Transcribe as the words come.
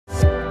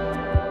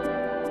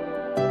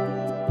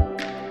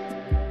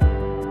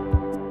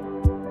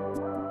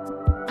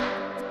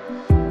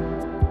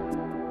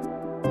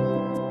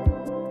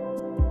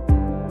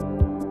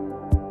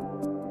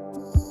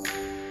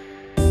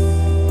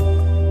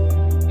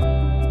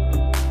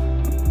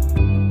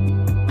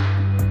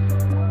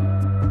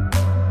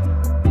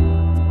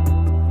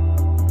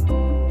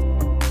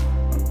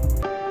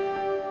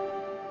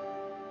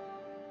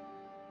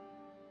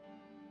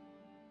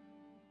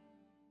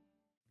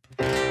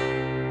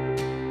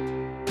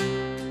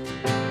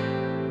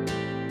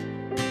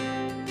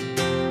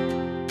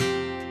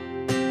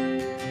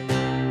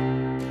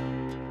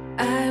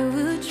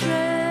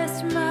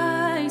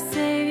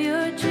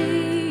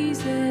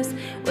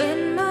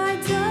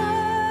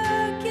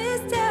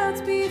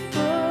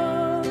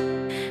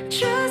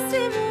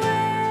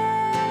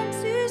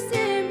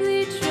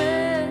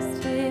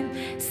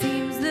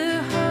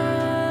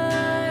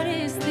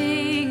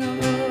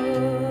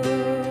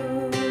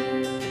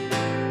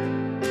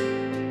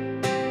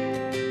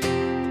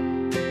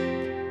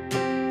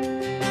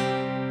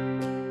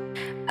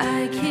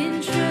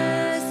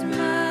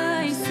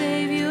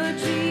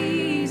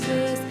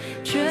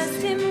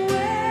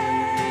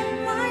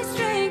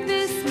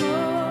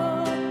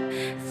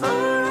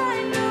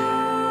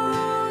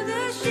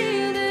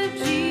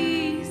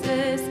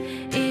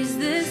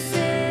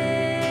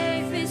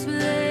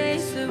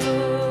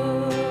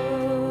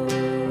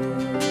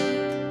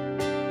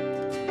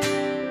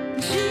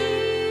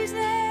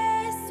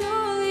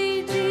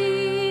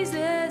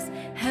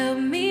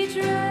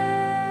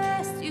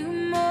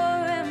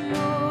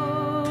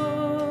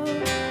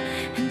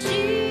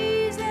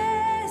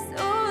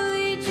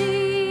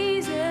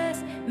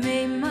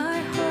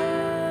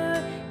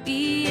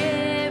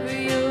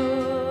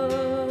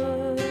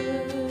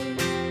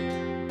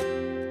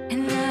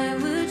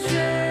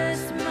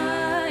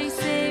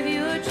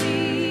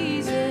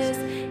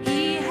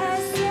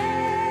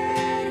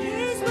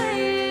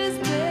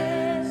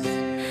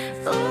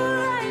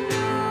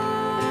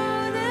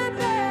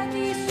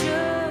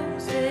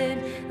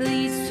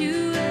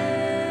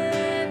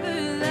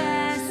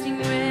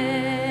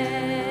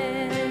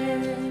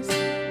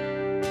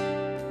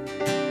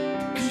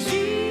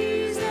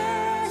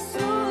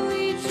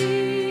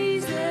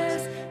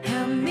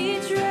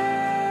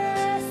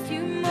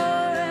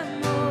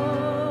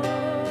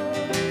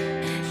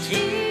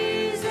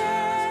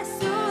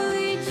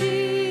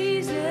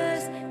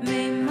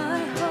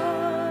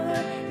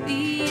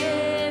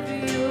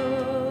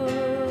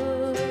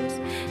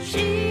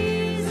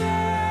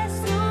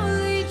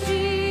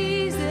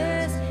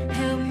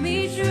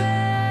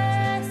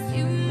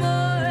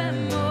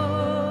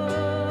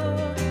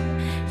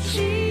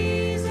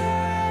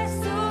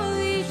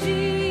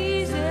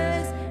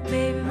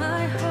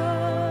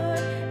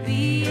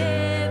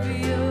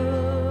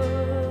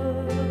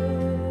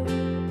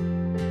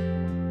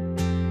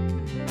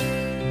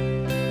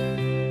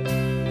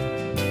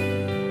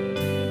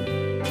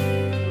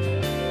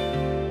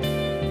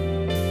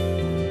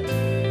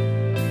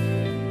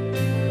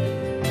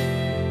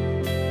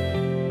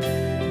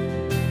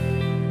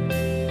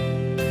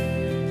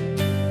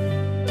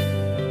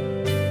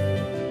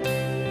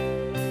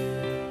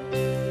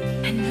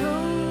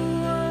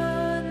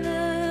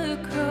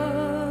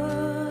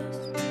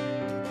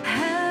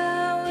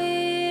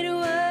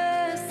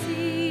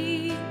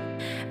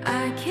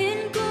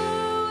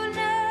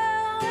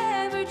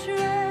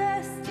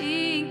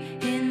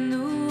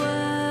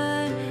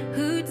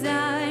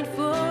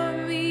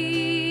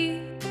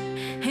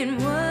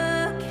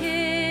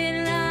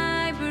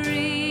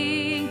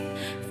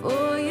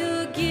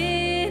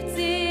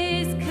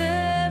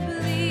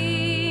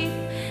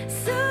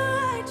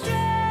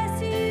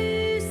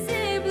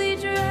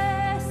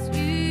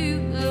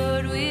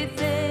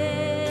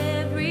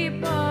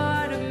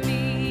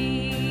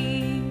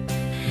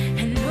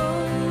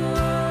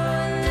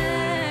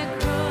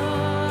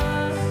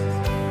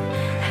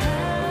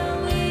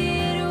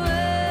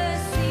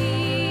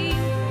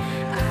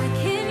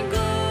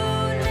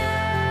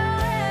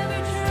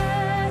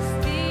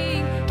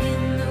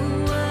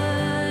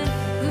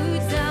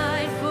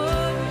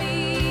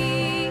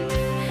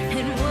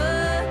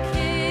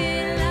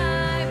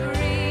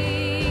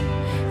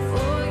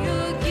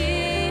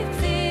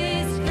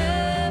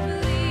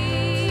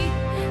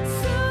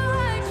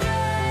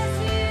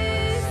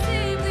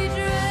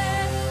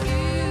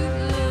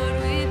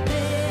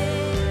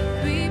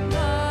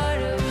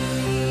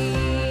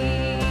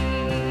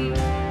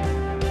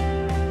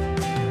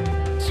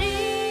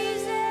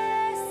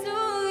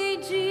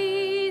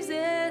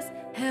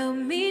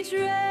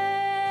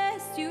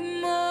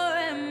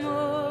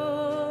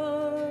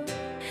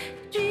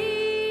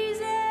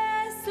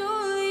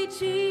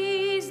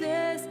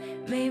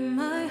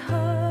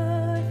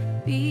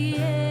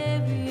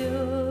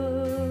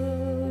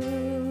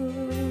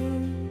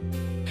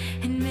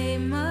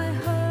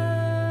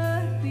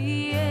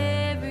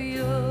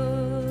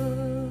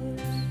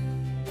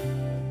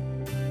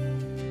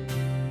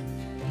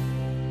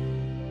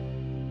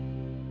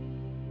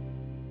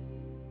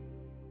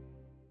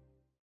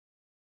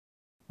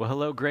Well,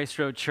 hello, Grace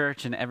Road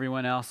Church, and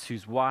everyone else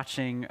who's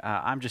watching.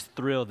 I'm just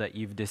thrilled that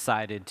you've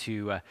decided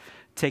to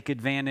take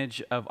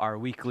advantage of our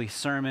weekly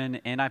sermon,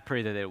 and I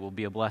pray that it will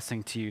be a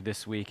blessing to you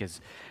this week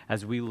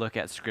as we look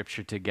at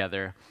Scripture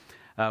together.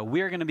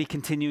 We are going to be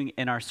continuing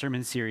in our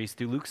sermon series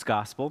through Luke's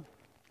Gospel.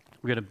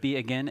 We're going to be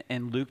again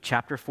in Luke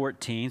chapter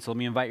 14, so let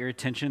me invite your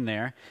attention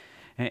there.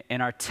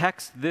 And our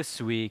text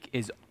this week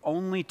is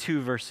only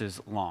 2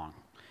 verses long.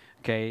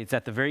 Okay, it's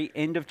at the very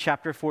end of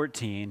chapter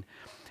 14.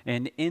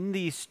 And in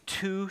these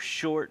 2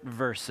 short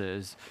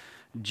verses,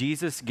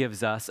 Jesus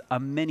gives us a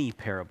mini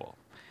parable.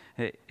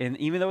 And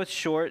even though it's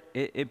short,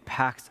 it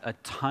packs a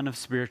ton of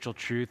spiritual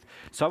truth.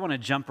 So I want to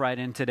jump right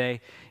in today,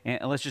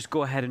 and let's just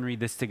go ahead and read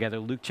this together.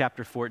 Luke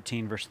chapter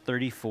 14, verse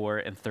 34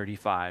 and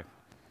 35.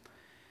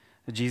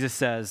 Jesus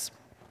says,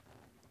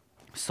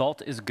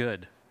 "Salt is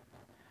good,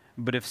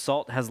 but if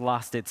salt has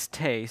lost its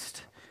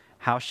taste,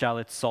 how shall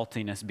its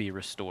saltiness be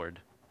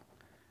restored?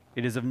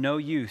 It is of no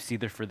use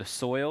either for the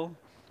soil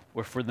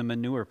or for the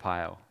manure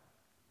pile.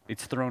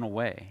 It's thrown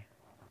away.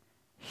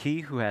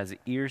 He who has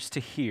ears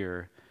to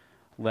hear,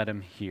 let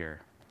him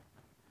hear."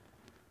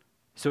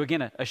 So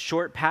again, a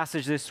short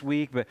passage this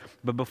week, but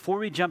before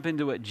we jump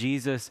into what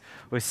Jesus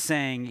was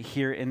saying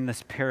here in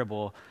this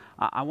parable,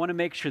 I want to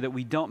make sure that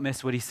we don't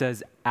miss what he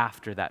says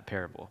after that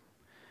parable.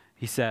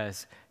 He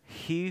says,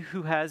 "He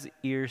who has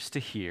ears to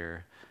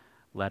hear,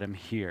 let him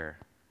hear."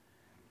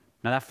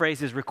 Now that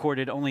phrase is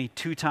recorded only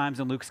 2 times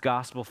in Luke's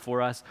gospel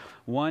for us,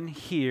 one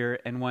here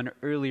and one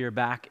earlier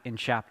back in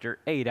chapter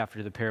 8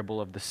 after the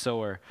parable of the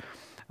sower.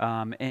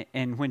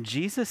 And when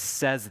Jesus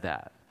says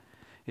that,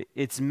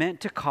 it's meant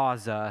to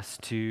cause us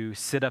to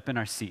sit up in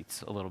our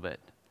seats a little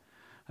bit,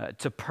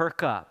 to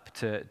perk up,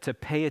 to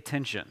pay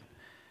attention,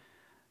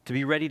 to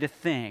be ready to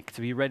think,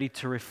 to be ready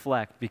to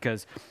reflect,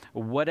 because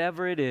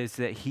whatever it is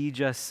that he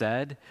just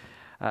said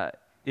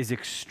is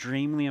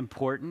extremely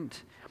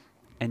important.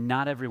 And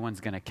not everyone's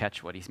going to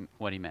catch what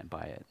he meant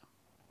by it.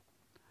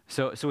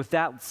 So with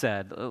that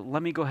said,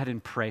 let me go ahead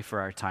and pray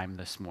for our time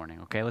this morning,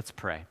 okay? Let's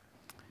pray.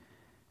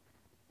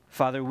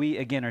 Father, we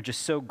again are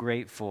just so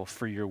grateful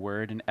for your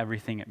word and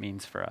everything it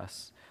means for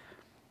us.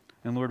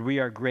 And Lord, we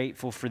are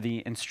grateful for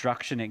the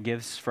instruction it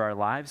gives for our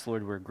lives.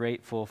 Lord, we're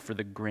grateful for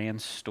the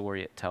grand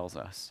story it tells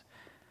us.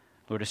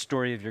 Lord, a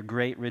story of your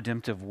great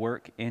redemptive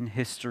work in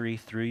history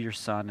through your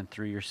Son and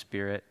through your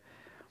Spirit.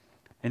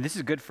 And this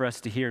is good for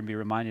us to hear and be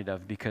reminded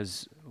of,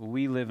 because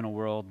we live in a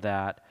world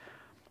that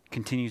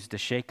continues to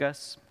shake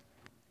us.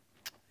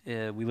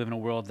 We live in a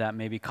world that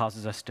maybe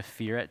causes us to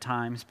fear at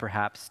times,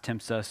 perhaps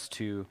tempts us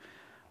to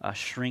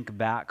shrink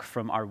back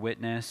from our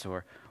witness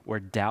or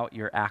doubt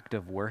your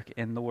active work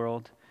in the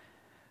world.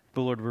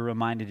 But Lord, we're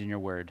reminded in your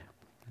word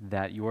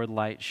that your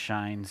light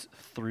shines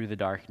through the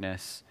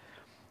darkness.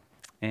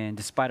 And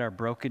despite our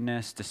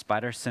brokenness,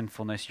 despite our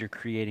sinfulness, you're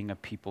creating a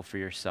people for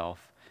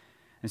yourself.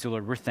 And so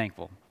Lord, we're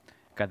thankful,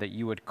 God, that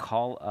you would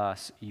call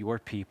us your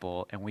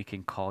people and we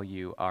can call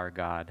you our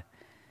God.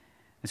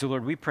 And so,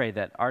 Lord, we pray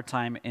that our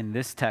time in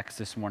this text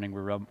this morning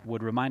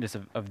would remind us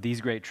of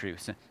these great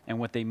truths and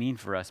what they mean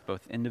for us,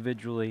 both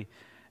individually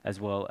as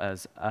well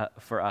as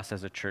for us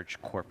as a church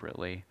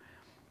corporately.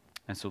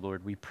 And so,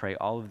 Lord, we pray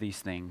all of these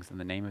things in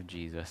the name of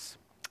Jesus.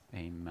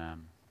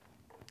 Amen.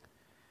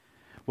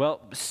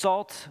 Well,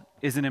 salt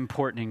is an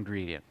important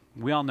ingredient.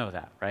 We all know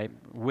that, right?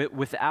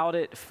 Without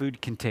it,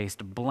 food can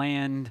taste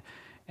bland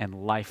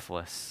and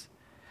lifeless.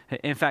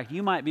 In fact,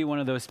 you might be one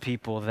of those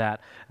people that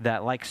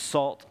like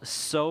salt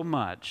so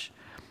much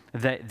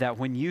that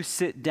when you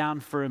sit down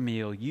for a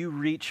meal, you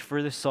reach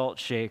for the salt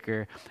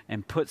shaker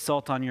and put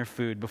salt on your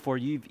food before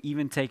you've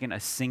even taken a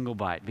single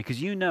bite,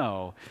 because you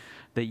know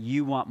that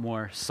you want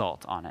more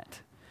salt on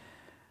it.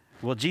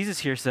 Well, Jesus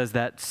here says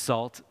that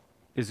salt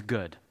is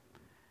good.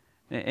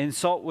 And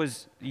salt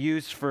was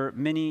used for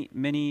many,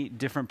 many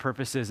different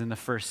purposes in the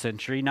first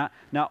century. Not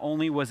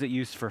only was it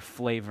used for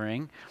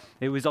flavoring,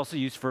 it was also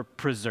used for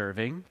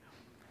preserving.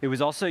 It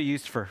was also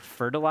used for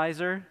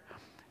fertilizer.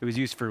 It was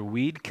used for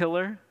weed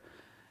killer.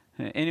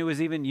 And it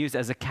was even used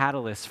as a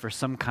catalyst for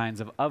some kinds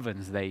of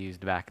ovens they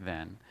used back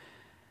then.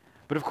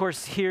 But of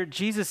course, here,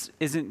 Jesus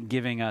isn't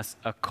giving us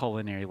a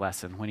culinary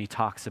lesson when he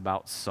talks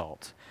about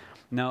salt.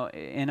 No,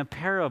 in a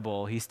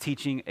parable, he's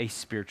teaching a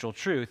spiritual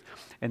truth.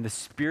 And the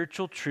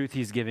spiritual truth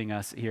he's giving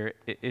us here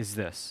is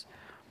this: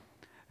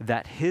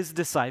 that his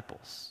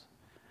disciples,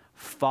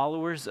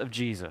 followers of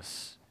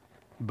Jesus,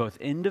 both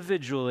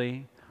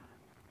individually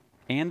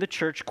and the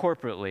church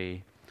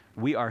corporately,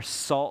 we are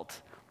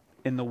salt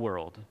in the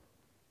world.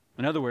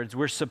 In other words,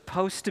 we're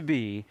supposed to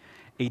be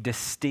a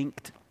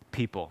distinct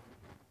people.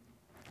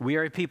 We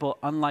are a people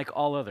unlike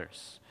all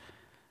others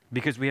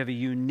because we have a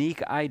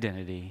unique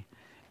identity.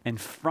 And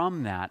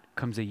from that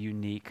comes a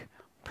unique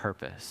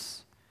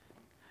purpose.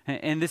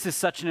 And this is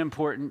such an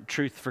important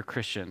truth for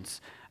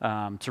Christians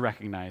to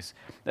recognize,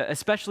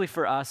 especially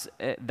for us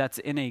that's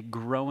in a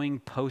growing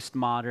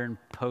postmodern,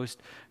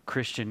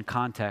 post-Christian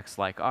context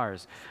like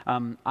ours.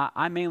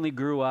 I mainly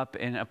grew up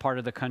in a part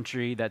of the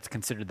country that's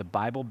considered the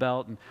Bible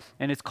Belt,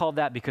 and it's called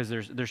that because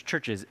there's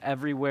churches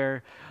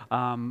everywhere,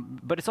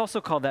 but it's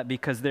also called that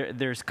because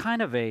there's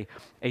kind of a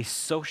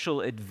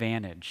social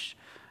advantage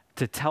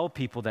to tell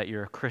people that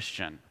you're a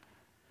Christian.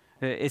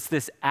 It's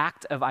this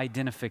act of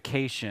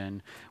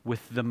identification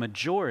with the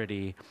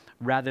majority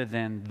rather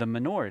than the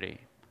minority.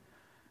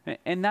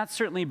 And that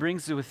certainly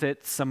brings with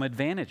it some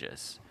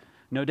advantages.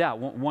 No doubt.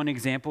 One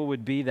example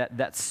would be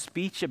that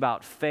speech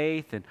about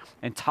faith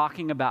and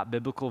talking about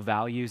biblical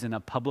values in a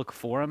public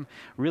forum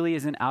really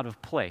isn't out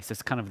of place.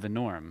 It's kind of the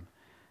norm.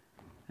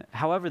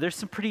 However, there's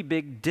some pretty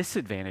big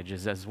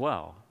disadvantages as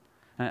well.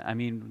 I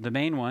mean, the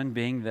main one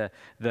being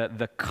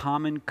the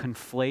common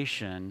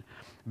conflation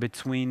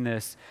between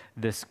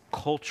this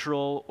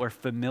cultural or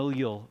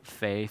familial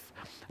faith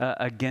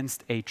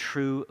against a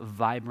true,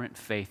 vibrant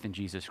faith in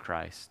Jesus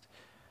Christ.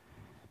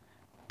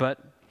 But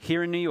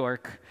here in New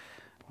York,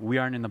 we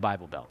aren't in the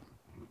Bible Belt,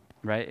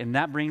 right? And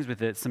that brings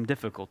with it some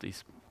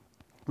difficulties.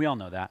 We all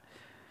know that.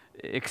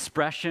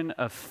 Expression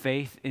of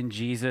faith in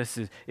Jesus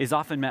is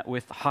often met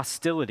with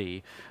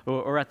hostility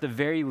or at the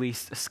very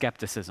least,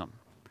 skepticism.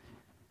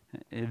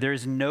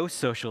 There's no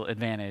social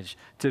advantage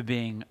to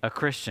being a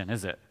Christian,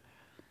 is it?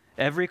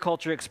 Every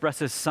culture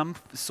expresses some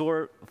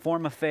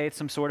form of faith,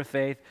 some sort of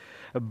faith,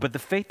 but the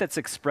faith that's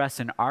expressed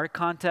in our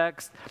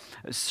context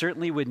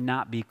certainly would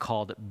not be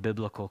called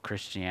biblical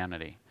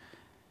Christianity.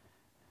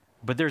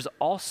 But there's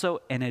also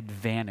an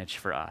advantage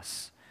for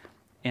us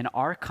in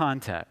our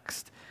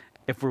context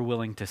if we're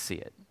willing to see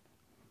it.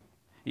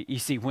 You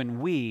see, when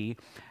we,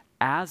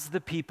 as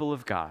the people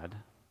of God,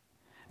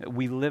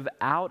 we live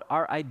out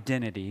our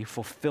identity,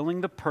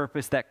 fulfilling the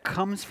purpose that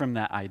comes from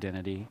that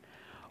identity,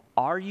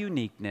 our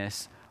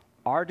uniqueness,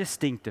 our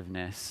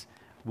distinctiveness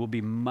will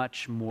be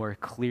much more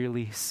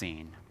clearly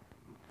seen.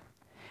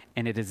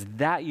 And it is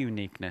that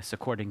uniqueness,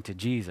 according to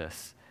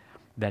Jesus,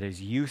 that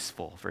is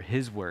useful for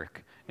his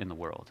work in the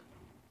world.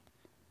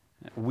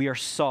 We are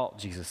salt,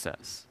 Jesus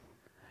says.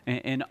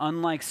 And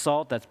unlike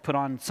salt that's put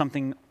on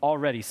something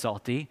already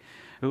salty,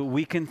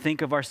 we can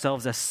think of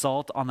ourselves as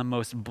salt on the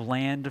most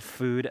bland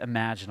food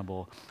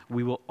imaginable.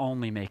 We will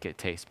only make it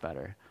taste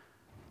better.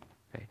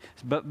 Okay.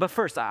 But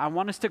first, I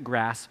want us to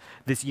grasp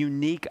this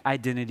unique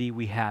identity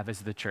we have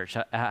as the church,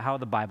 how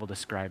the Bible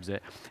describes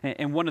it.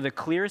 And one of the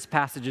clearest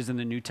passages in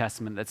the New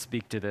Testament that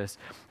speak to this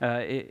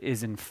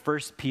is in 1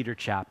 Peter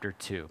chapter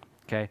 2.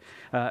 Okay?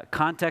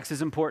 Context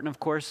is important, of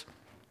course.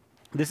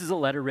 This is a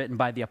letter written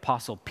by the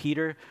Apostle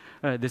Peter.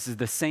 This is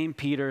the same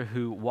Peter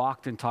who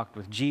walked and talked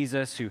with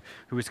Jesus, who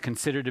was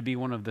considered to be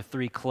one of the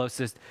three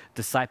closest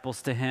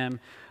disciples to him,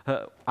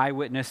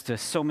 eyewitness to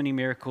so many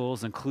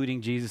miracles,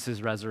 including Jesus'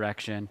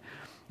 resurrection.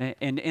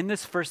 And in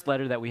this first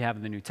letter that we have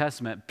in the New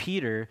Testament,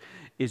 Peter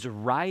is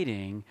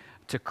writing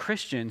to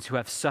Christians who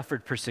have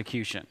suffered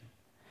persecution.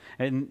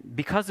 And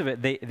because of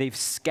it, they've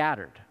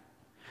scattered.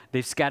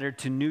 They've scattered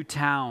to new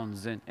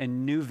towns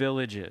and new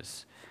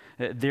villages.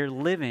 They're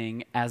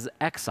living as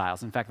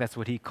exiles. In fact, that's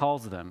what he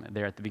calls them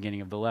there at the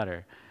beginning of the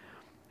letter.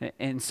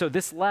 And so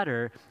this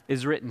letter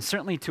is written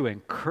certainly to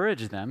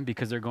encourage them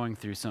because they're going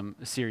through some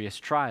serious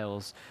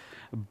trials,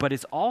 but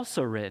it's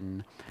also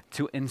written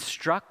to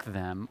instruct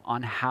them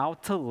on how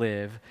to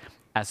live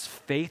as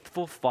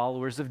faithful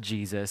followers of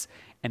Jesus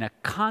in a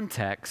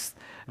context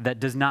that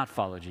does not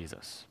follow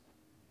Jesus.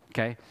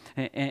 Okay?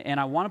 And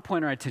I want to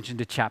point our attention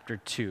to chapter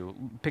 2,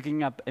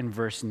 picking up in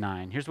verse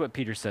 9. Here's what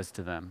Peter says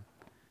to them.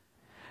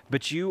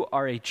 But you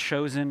are a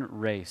chosen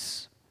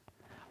race,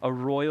 a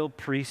royal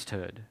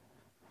priesthood,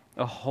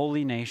 a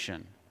holy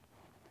nation,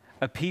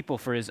 a people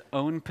for his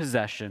own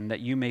possession,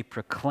 that you may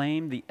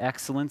proclaim the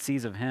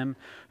excellencies of him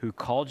who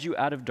called you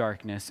out of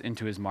darkness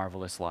into his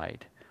marvelous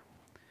light.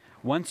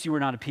 Once you were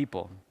not a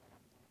people,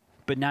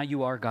 but now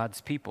you are God's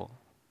people.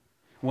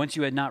 Once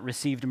you had not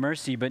received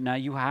mercy, but now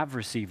you have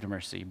received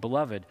mercy.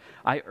 Beloved,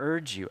 I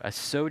urge you as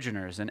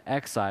sojourners and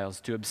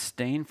exiles to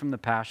abstain from the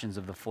passions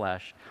of the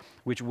flesh,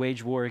 which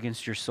wage war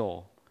against your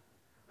soul.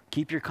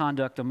 Keep your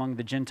conduct among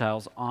the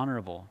Gentiles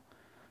honorable,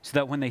 so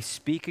that when they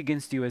speak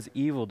against you as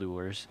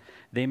evildoers,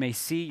 they may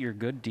see your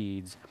good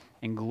deeds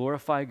and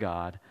glorify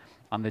God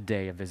on the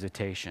day of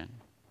visitation.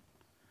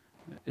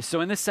 So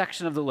in this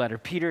section of the letter,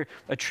 Peter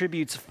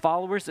attributes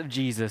followers of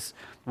Jesus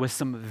with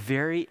some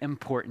very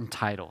important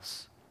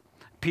titles.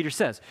 Peter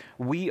says,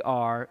 we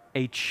are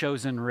a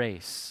chosen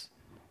race.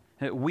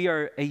 We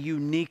are a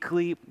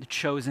uniquely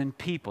chosen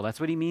people. That's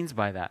what he means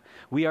by that.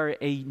 We are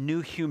a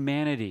new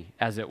humanity,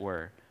 as it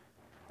were,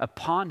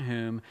 upon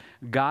whom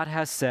God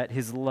has set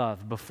his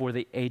love before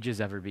the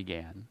ages ever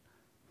began.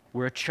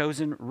 We're a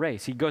chosen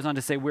race. He goes on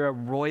to say we're a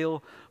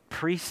royal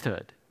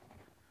priesthood,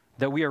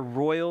 that we are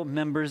royal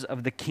members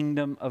of the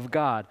kingdom of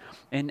God.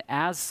 And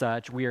as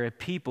such, we are a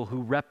people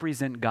who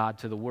represent God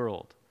to the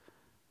world.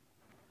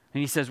 And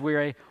he says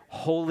we're a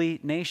holy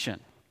nation.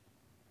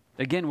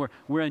 Again,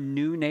 we're a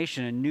new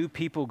nation, a new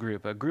people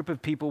group, a group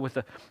of people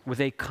with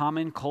a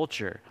common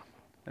culture,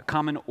 a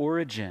common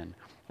origin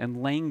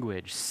and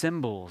language,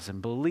 symbols and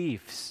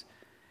beliefs.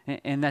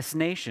 And this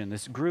nation,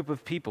 this group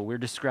of people, we're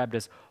described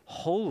as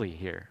holy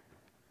here,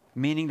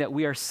 meaning that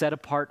we are set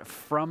apart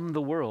from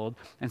the world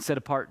and set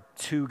apart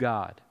to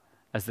God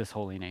as this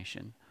holy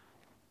nation.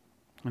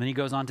 And then he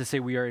goes on to say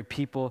we are a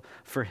people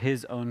for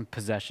his own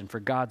possession, for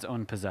God's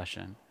own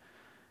possession.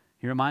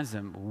 He reminds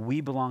them,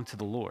 we belong to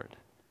the Lord.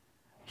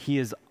 He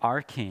is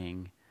our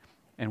king,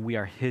 and we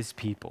are his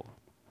people.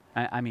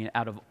 I mean,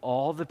 out of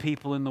all the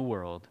people in the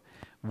world,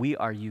 we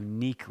are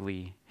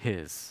uniquely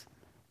his.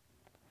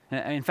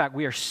 In fact,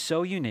 we are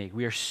so unique,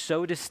 we are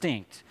so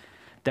distinct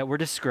that we're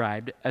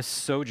described as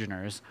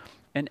sojourners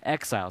and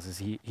exiles, as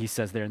he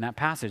says there in that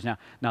passage.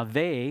 Now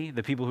they,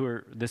 the people who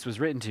this was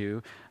written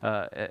to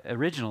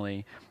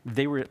originally,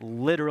 they were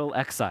literal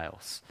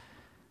exiles.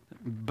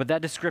 But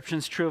that description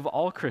is true of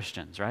all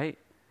Christians, right?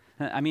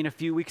 I mean, a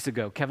few weeks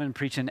ago, Kevin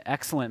preached an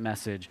excellent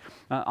message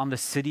on the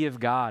city of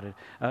God,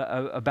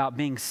 about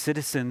being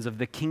citizens of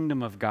the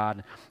kingdom of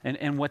God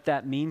and what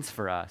that means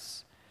for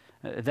us.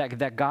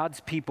 That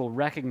God's people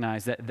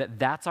recognize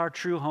that's our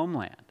true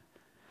homeland.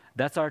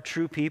 That's our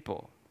true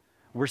people.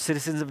 We're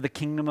citizens of the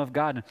kingdom of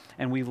God,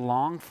 and we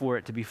long for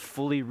it to be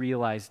fully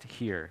realized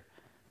here.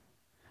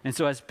 And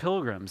so as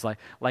pilgrims,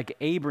 like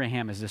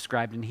Abraham is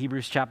described in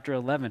Hebrews chapter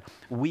 11,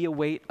 we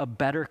await a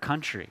better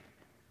country.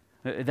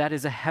 That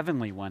is a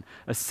heavenly one,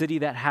 a city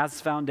that has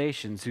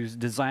foundations, whose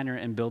designer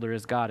and builder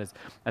is God,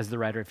 as the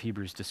writer of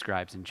Hebrews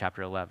describes in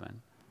chapter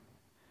 11.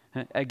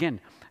 Again,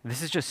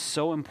 this is just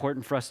so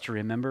important for us to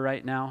remember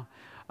right now.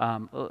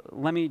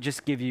 Let me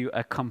just give you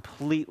a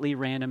completely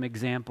random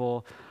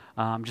example.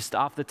 Just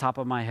off the top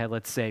of my head,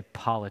 let's say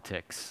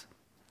politics,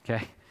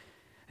 okay?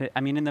 I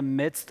mean, in the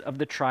midst of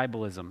the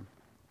tribalism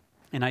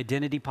and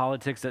identity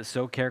politics that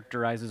so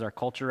characterizes our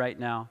culture right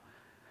now,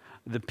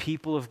 the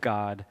people of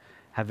God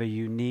have a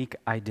unique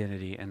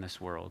identity in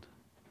this world.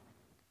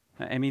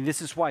 I mean,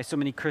 this is why so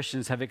many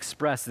Christians have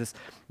expressed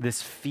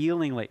this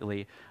feeling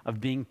lately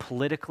of being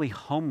politically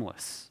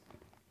homeless.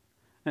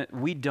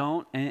 We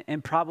don't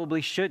and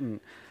probably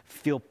shouldn't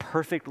feel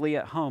perfectly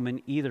at home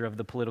in either of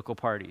the political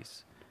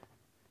parties.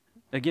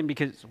 Again,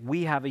 because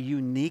we have a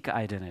unique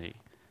identity.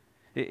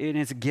 It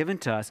is given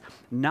to us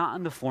not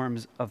in the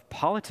forms of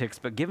politics,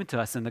 but given to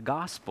us in the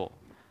gospel.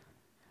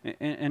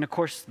 And of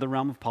course, the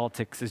realm of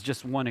politics is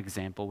just one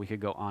example. We could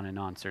go on and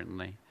on,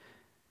 certainly.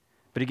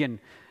 But again,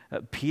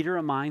 Peter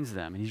reminds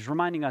them, and he's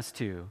reminding us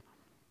too,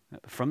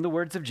 from the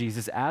words of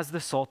Jesus, as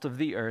the salt of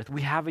the earth,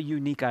 we have a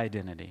unique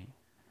identity.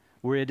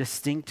 We're a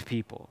distinct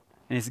people,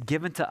 and it's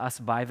given to us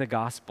by the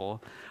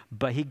gospel.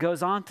 But he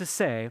goes on to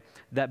say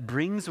that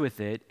brings with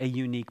it a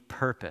unique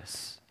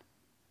purpose.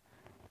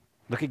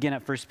 Look again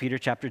at 1 Peter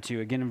chapter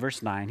 2, again in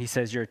verse 9. He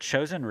says, you're a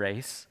chosen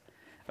race,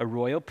 a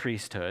royal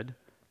priesthood,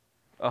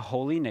 a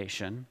holy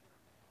nation,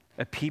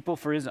 a people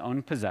for his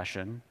own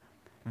possession,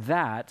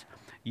 that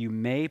you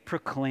may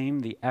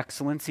proclaim the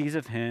excellencies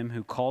of him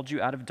who called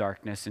you out of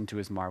darkness into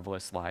his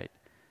marvelous light.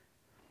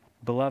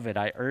 Beloved,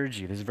 I urge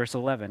you, this is verse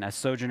 11, as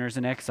sojourners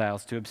and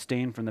exiles, to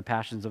abstain from the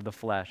passions of the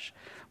flesh,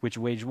 which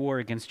wage war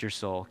against your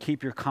soul.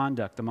 Keep your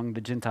conduct among the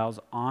Gentiles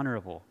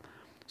honorable,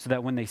 so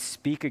that when they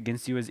speak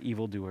against you as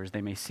evildoers,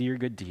 they may see your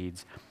good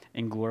deeds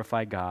and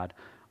glorify God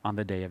on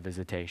the day of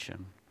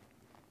visitation.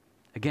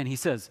 Again, he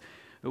says,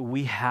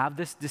 we have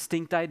this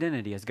distinct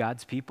identity as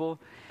God's people,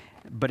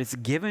 but it's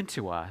given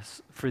to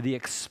us for the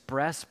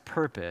express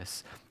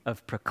purpose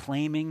of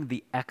proclaiming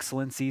the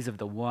excellencies of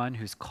the one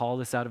who's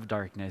called us out of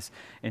darkness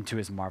into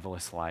his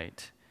marvelous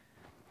light.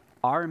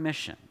 Our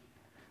mission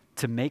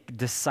to make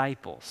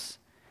disciples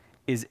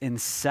is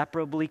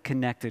inseparably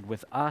connected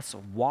with us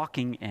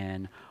walking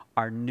in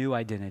our new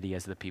identity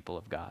as the people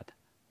of God.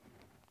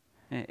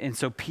 And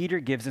so Peter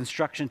gives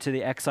instruction to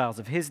the exiles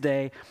of his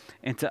day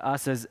and to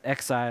us as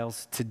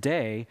exiles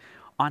today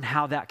on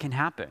how that can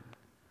happen.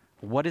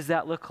 What does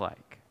that look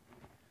like?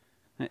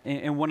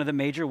 And one of the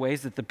major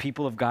ways that the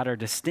people of God are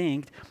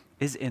distinct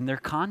is in their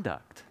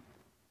conduct,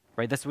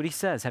 right? That's what he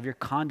says, have your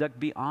conduct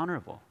be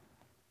honorable,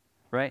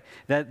 right?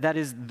 That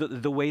is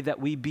the way that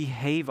we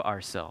behave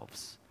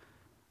ourselves,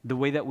 the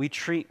way that we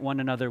treat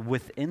one another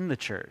within the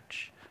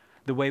church,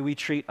 the way we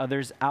treat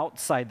others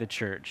outside the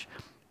church,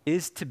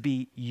 is to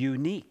be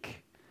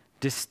unique,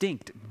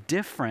 distinct,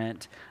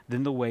 different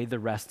than the way the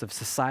rest of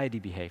society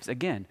behaves.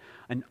 Again,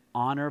 an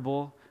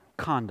honorable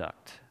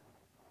conduct.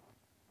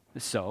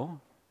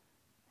 So,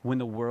 when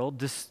the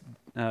world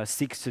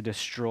seeks to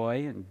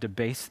destroy and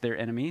debase their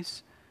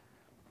enemies,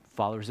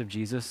 followers of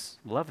Jesus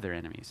love their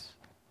enemies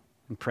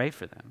and pray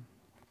for them,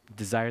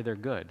 desire their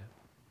good.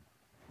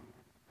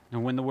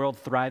 And when the world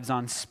thrives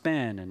on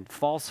spin and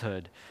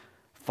falsehood,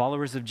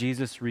 followers of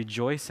Jesus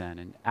rejoice in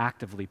and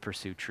actively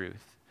pursue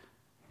truth.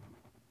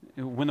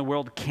 When the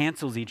world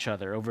cancels each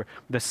other over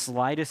the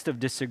slightest of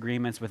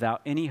disagreements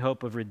without any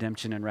hope of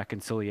redemption and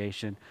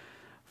reconciliation,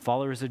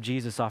 followers of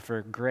Jesus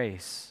offer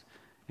grace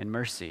and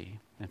mercy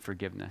and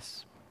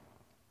forgiveness.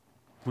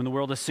 When the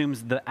world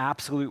assumes the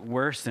absolute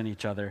worst in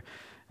each other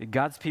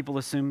God's people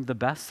assume the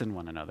best in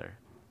one another,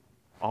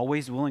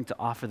 always willing to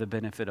offer the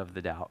benefit of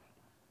the doubt.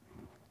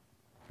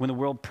 When the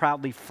world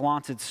proudly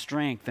flaunts its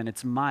strength and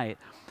its might,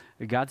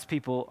 God's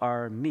people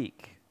are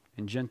meek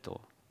and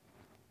gentle.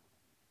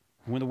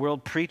 When the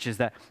world preaches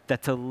that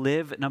to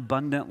live an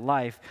abundant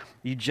life,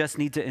 you just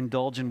need to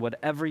indulge in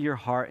whatever your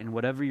heart and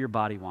whatever your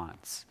body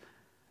wants.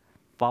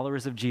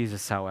 Followers of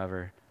Jesus,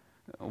 however,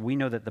 we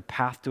know that the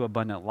path to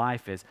abundant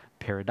life is,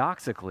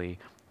 paradoxically,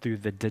 through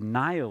the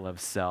denial of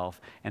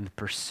self and the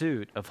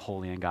pursuit of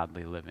holy and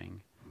godly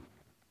living.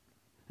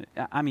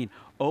 I mean,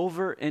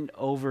 over and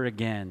over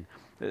again,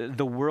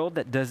 the world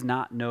that does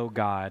not know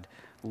God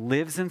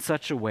lives in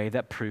such a way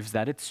that proves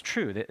that it's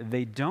true, that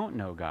they don't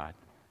know God.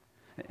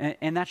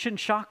 And that shouldn't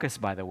shock us,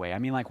 by the way. I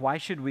mean, like, why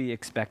should we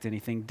expect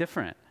anything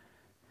different?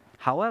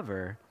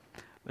 However,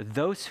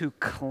 those who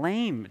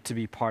claim to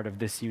be part of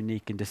this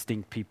unique and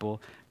distinct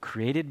people,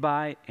 created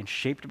by and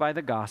shaped by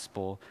the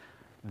gospel,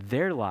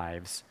 their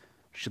lives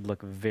should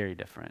look very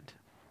different.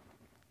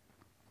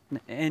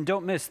 And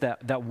don't miss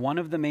that one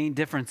of the main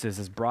differences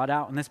is brought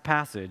out in this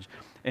passage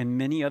and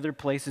many other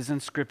places in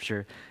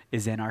Scripture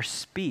is in our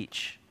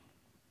speech.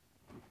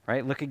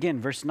 Right? Look again,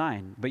 verse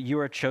 9. But you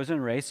are a chosen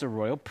race, a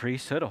royal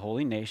priesthood, a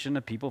holy nation,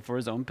 a people for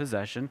his own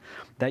possession,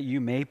 that you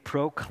may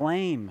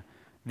proclaim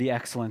the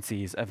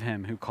excellencies of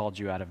him who called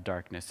you out of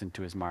darkness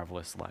into his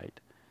marvelous light.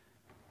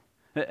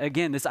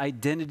 Again, this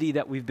identity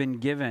that we've been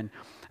given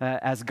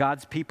as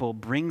God's people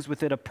brings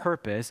with it a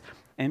purpose,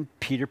 and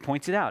Peter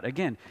points it out.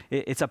 Again,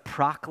 it's a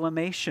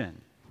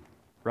proclamation,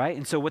 right?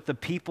 And so what the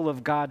people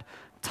of God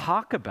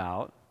talk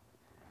about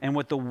and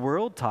what the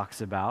world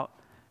talks about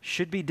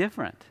should be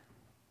different.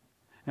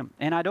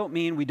 And I don't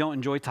mean we don't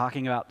enjoy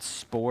talking about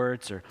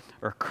sports or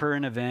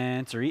current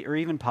events or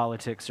even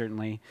politics,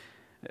 certainly.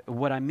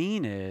 What I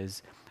mean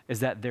is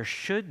that there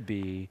should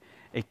be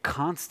a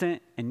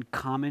constant and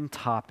common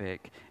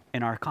topic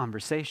in our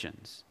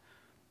conversations,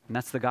 and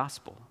that's the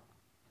gospel,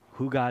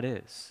 who God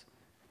is,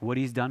 what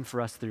he's done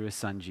for us through his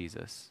son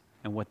Jesus,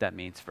 and what that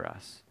means for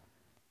us.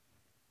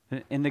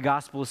 And the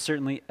gospel is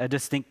certainly a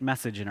distinct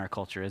message in our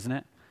culture, isn't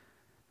it?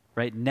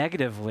 Right?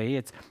 Negatively,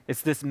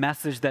 it's this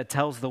message that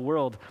tells the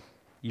world,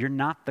 you're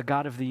not the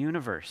God of the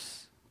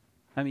universe.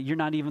 I mean, you're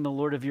not even the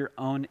Lord of your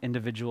own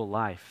individual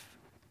life.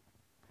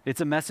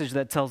 It's a message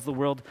that tells the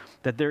world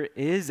that there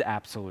is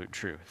absolute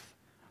truth.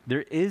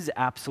 There is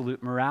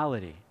absolute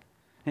morality.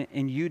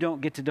 And you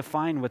don't get to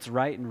define what's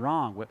right and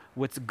wrong,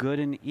 what's good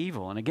and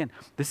evil. And again,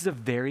 this is a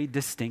very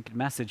distinct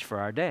message for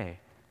our day.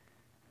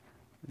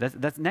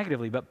 That's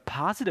negatively, but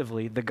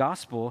positively, the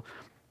gospel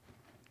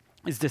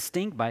is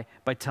distinct by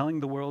telling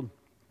the world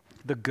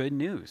the good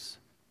news.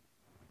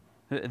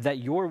 That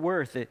your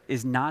worth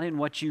is not in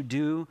what you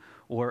do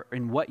or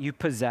in what you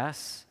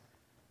possess,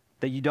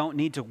 that you don't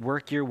need to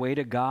work your way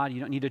to God, you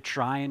don't need to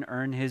try and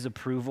earn his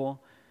approval,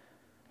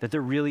 that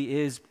there really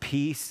is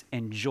peace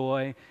and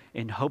joy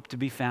and hope to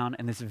be found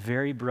in this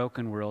very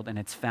broken world, and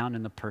it's found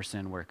in the person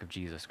and work of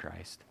Jesus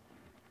Christ.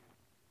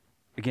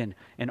 Again,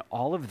 and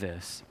all of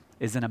this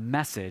is in a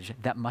message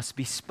that must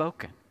be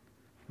spoken,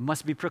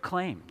 must be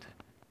proclaimed.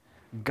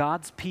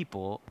 God's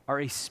people are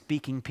a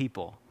speaking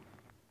people.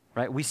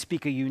 Right? We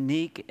speak a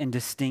unique and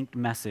distinct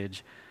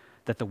message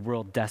that the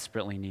world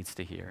desperately needs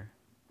to hear.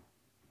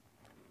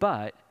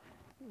 But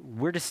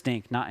we're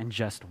distinct not in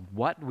just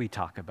what we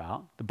talk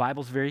about. The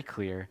Bible's very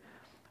clear.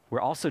 We're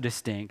also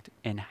distinct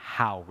in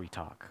how we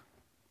talk.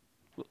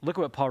 Look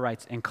at what Paul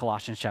writes in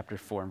Colossians chapter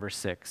 4 and verse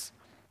 6.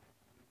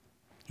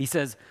 He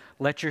says,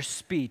 "Let your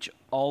speech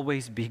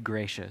always be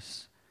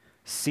gracious,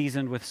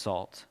 seasoned with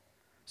salt,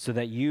 so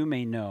that you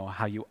may know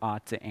how you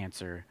ought to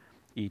answer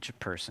each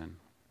person."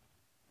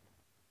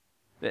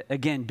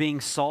 Again,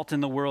 being salt in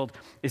the world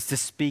is to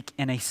speak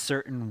in a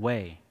certain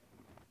way.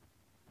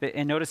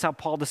 And notice how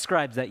Paul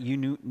describes that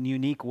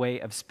unique way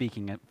of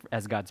speaking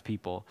as God's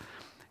people.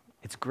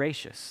 It's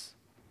gracious.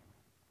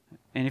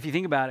 And if you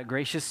think about it,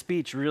 gracious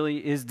speech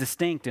really is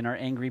distinct in our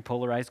angry,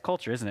 polarized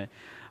culture, isn't it?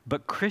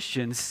 But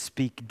Christians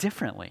speak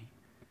differently,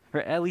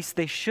 or at least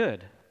they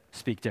should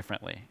speak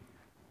differently.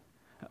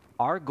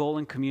 Our goal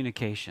in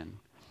communication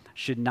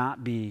should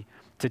not be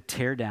to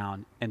tear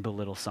down and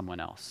belittle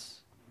someone else.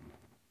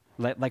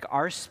 Like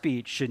our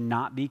speech should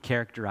not be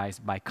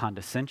characterized by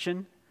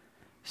condescension,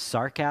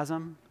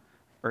 sarcasm,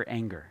 or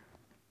anger.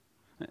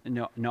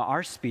 No,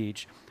 our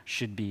speech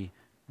should be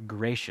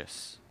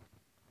gracious,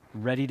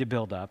 ready to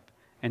build up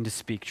and to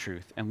speak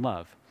truth and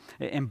love.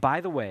 And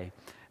by the way,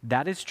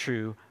 that is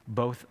true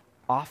both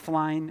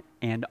offline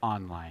and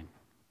online.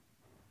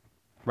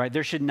 Right?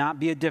 There should not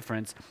be a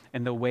difference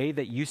in the way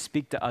that you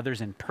speak to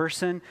others in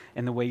person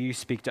and the way you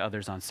speak to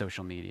others on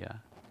social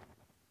media.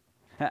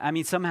 I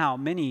mean, somehow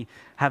many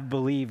have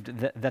believed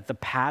that the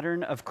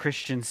pattern of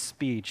Christian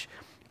speech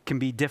can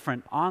be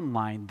different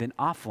online than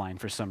offline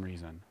for some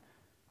reason.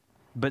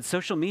 But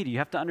social media, you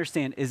have to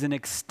understand, is an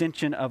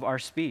extension of our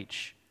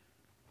speech.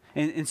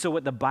 And so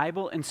what the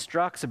Bible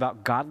instructs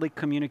about godly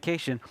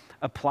communication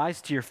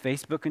applies to your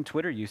Facebook and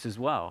Twitter use as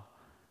well.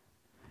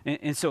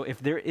 And so if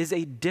there is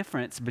a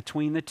difference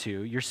between the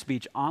two, your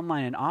speech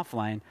online and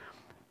offline,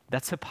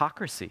 That's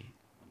hypocrisy.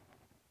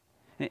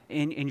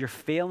 And you're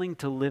failing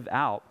to live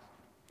out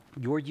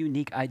your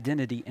unique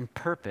identity and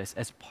purpose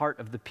as part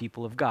of the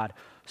people of God.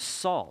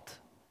 Salt,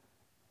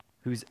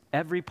 whose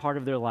every part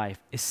of their life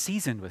is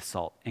seasoned with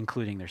salt,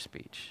 including their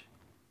speech.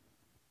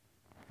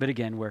 But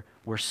again,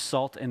 we're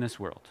salt in this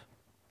world,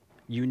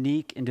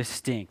 unique and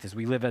distinct as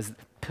we live as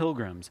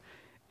pilgrims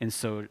and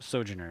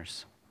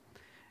sojourners.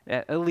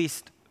 At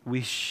least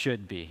we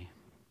should be.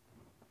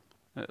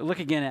 Look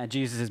again at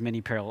Jesus'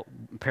 mini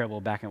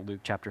parable back in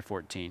Luke chapter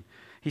 14.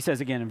 He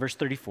says again in verse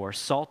 34,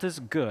 "Salt is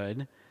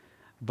good,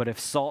 but if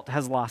salt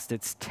has lost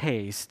its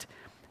taste,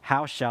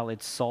 how shall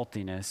its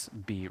saltiness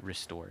be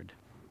restored?"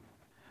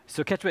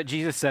 So catch what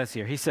Jesus says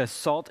here. He says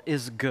salt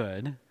is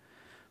good,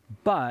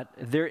 but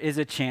there is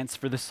a chance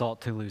for the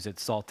salt to lose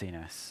its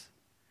saltiness.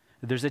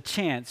 There's a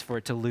chance for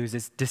it to lose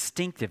its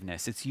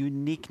distinctiveness, its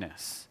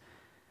uniqueness.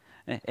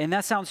 And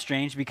that sounds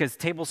strange because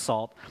table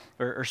salt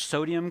or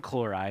sodium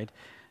chloride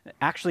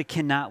actually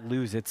cannot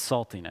lose its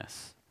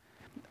saltiness.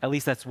 At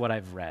least that's what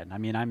I've read. I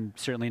mean, I'm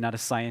certainly not a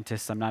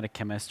scientist. I'm not a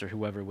chemist or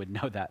whoever would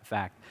know that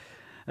fact.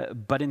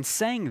 But in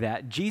saying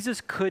that,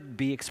 Jesus could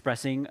be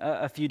expressing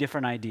a few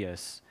different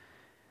ideas.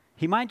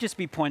 He might just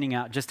be pointing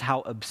out just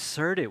how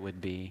absurd it would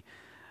be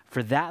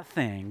for that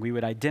thing we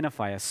would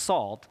identify as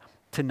salt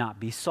to not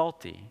be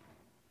salty,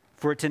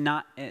 for it to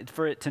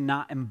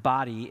not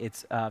embody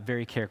its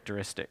very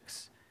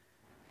characteristics.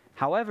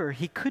 However,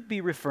 he could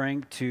be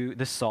referring to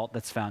the salt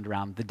that's found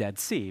around the Dead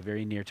Sea,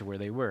 very near to where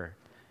they were.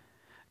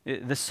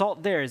 The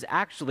salt there is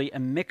actually a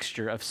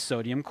mixture of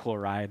sodium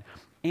chloride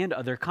and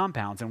other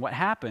compounds. And what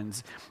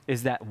happens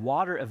is that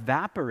water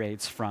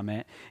evaporates from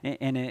it,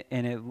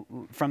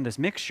 from this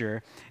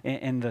mixture,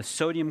 and the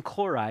sodium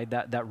chloride,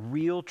 that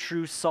real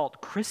true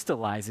salt,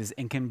 crystallizes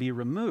and can be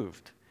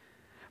removed.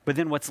 But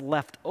then what's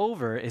left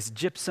over is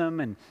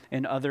gypsum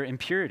and other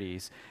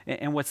impurities.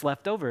 And what's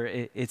left over,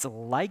 it's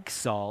like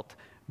salt,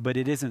 but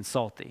it isn't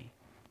salty.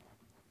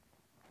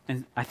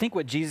 And I think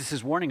what Jesus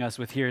is warning us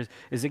with here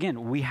is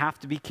again, we have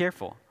to be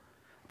careful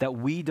that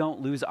we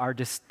don't lose our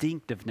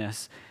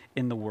distinctiveness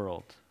in the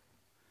world.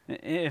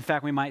 In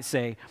fact, we might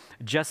say,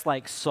 just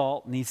like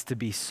salt needs to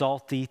be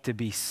salty to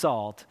be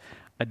salt,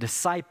 a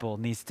disciple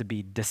needs to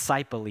be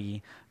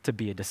disciple-y to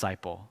be a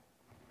disciple.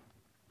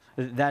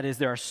 That is,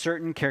 there are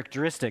certain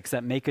characteristics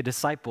that make a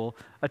disciple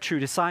a true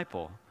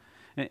disciple.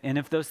 And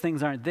if those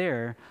things aren't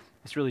there,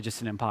 it's really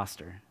just an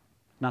imposter,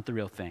 not the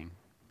real thing.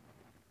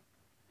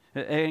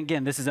 And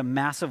again, this is a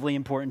massively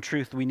important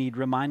truth we need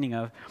reminding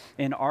of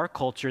in our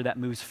culture that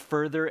moves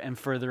further and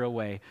further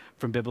away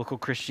from biblical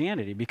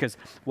Christianity. Because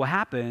what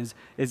happens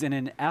is in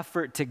an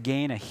effort to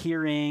gain a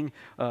hearing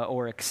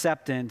or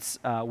acceptance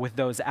with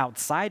those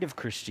outside of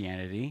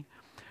Christianity,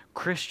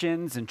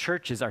 Christians and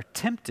churches are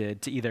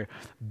tempted to either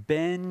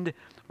bend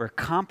or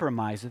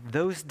compromise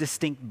those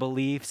distinct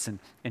beliefs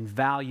and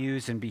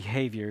values and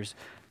behaviors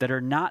that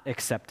are not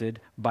accepted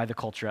by the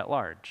culture at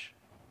large.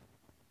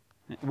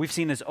 We've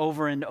seen this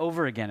over and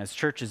over again as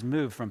churches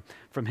move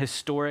from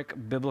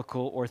historic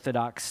biblical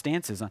orthodox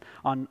stances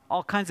on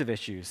all kinds of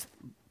issues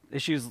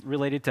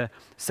related to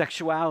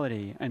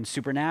sexuality and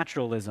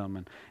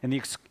supernaturalism and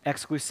the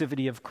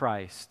exclusivity of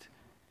Christ.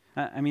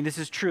 I mean, this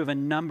is true of a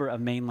number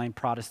of mainline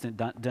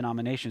Protestant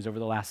denominations over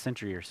the last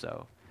century or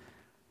so.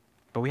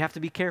 But we have to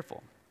be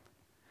careful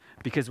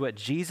because what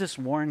Jesus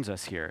warns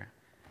us here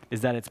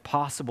is that it's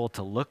possible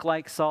to look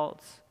like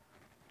salt,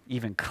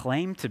 even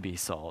claim to be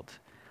salt,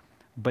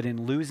 but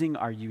in losing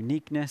our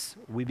uniqueness,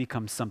 we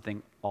become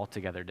something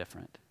altogether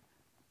different.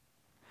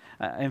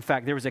 In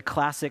fact, there was a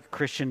classic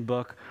Christian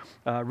book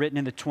written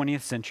in the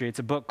 20th century. It's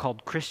a book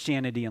called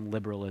Christianity and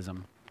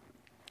Liberalism.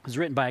 It was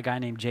written by a guy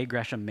named J.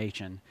 Gresham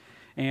Machen.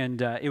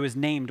 And it was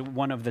named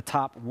one of the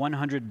top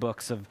 100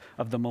 books of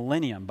the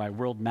millennium by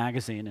World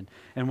Magazine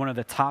and one of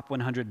the top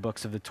 100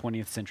 books of the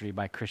 20th century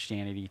by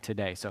Christianity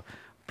Today. So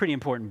pretty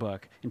important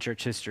book in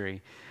church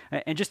history.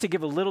 And just to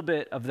give a little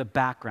bit of the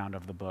background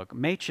of the book,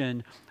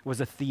 Machen was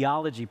a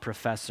theology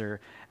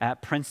professor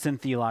at Princeton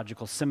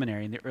Theological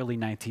Seminary in the early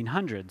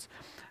 1900s.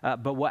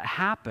 But what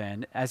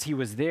happened as he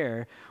was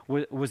there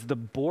was the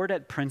board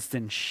at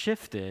Princeton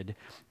shifted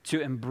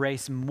to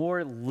embrace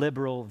more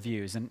liberal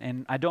views.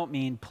 And I don't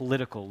mean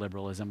political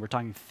liberalism. We're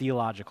talking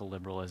theological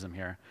liberalism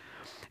here.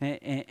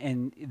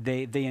 And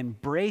they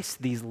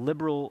embraced these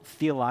liberal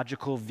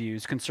theological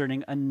views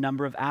concerning a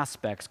number of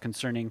aspects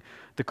concerning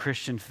the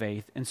Christian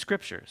faith and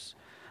scriptures,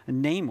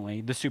 namely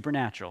the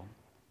supernatural.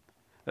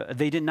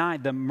 They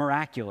denied the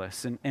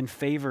miraculous in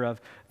favor of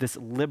this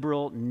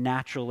liberal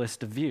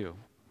naturalist view,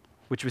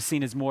 which was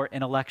seen as more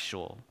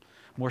intellectual,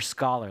 more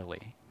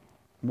scholarly,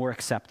 more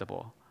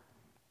acceptable.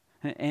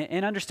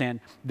 And understand,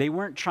 they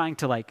weren't trying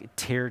to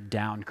tear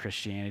down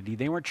Christianity.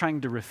 They weren't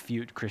trying to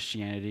refute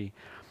Christianity.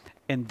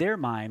 In their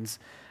minds,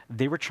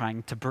 they were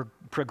trying to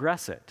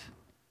progress it.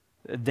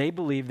 They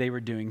believed they were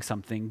doing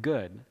something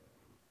good.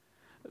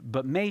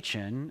 But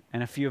Machen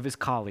and a few of his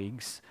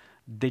colleagues,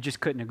 they just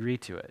couldn't agree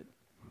to it.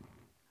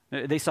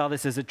 They saw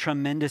this as a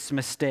tremendous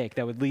mistake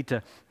that would lead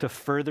to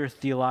further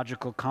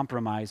theological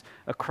compromise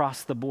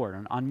across the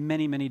board on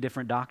many, many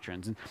different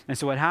doctrines. And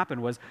so what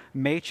happened was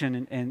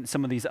Machen and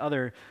some of these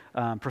other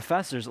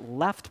professors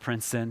left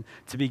Princeton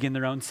to begin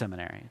their own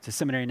seminary. It's a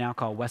seminary now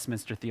called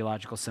Westminster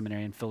Theological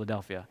Seminary in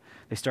Philadelphia.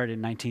 They started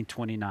in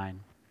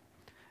 1929.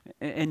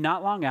 And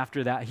not long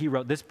after that, he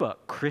wrote this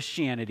book,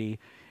 Christianity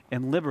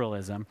and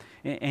Liberalism,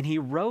 and he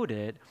wrote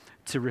it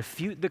to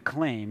refute the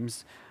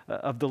claims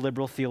of the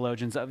liberal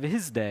theologians of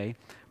his day,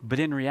 but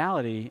in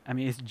reality, I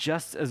mean, it's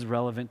just as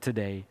relevant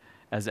today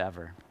as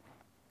ever.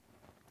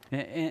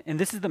 And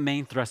this is the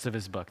main thrust of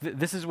his book.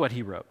 This is what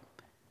he wrote.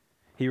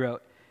 He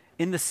wrote,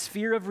 "In the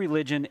sphere of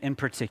religion in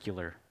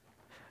particular,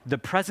 the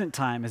present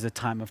time is a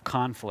time of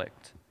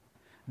conflict.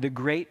 The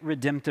great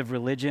redemptive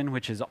religion,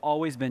 which has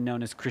always been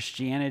known as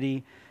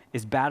Christianity,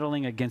 is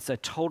battling against a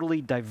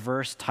totally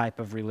diverse type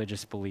of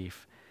religious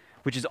belief,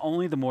 which is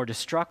only the more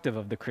destructive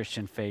of the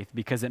Christian faith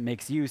because it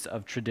makes use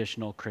of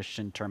traditional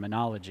Christian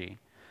terminology."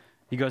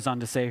 He goes on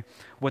to say,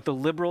 "What the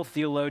liberal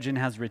theologian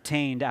has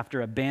retained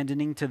after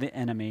abandoning to the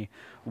enemy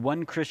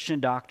one Christian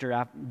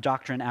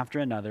doctrine after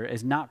another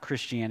is not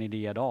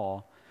Christianity at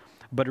all,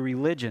 but a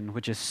religion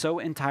which is so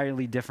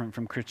entirely different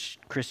from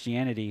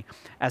Christianity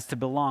as to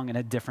belong in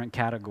a different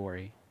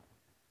category.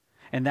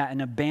 And that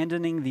in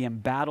abandoning the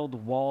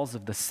embattled walls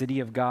of the city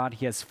of God,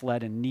 he has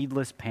fled in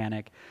needless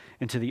panic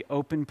into the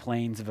open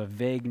plains of a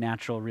vague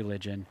natural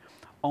religion,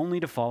 only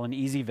to fall an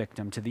easy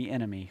victim to the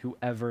enemy who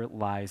ever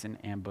lies in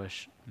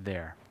ambush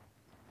there."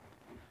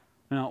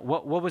 Now,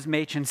 what was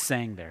Machen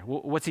saying there?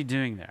 What's he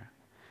doing there?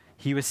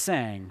 He was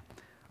saying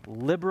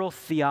liberal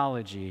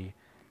theology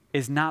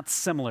is not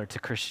similar to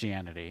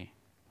Christianity.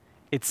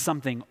 It's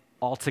something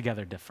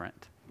altogether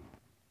different.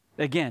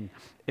 Again,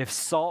 if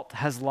salt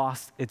has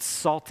lost its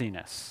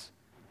saltiness,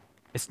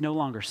 it's no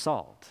longer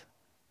salt.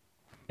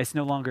 It's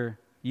no longer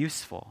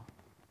useful.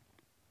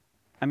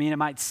 I mean, it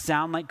might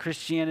sound like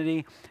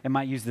Christianity, it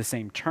might use the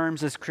same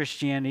terms as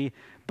Christianity,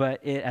 but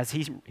it, as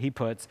he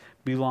puts,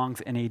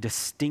 belongs in a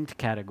distinct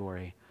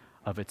category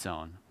of its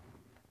own.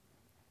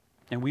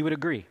 And we would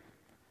agree.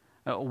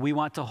 We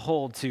want to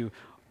hold to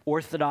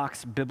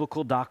orthodox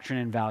biblical doctrine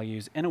and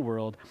values in a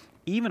world,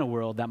 even a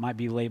world that might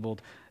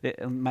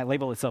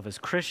label itself as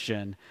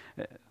Christian,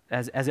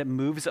 as it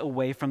moves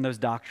away from those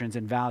doctrines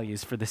and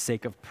values for the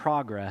sake of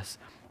progress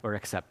or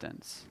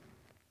acceptance.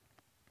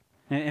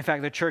 In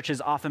fact, the church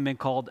has often been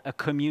called a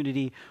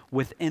community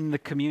within the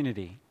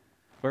community,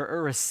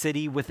 or a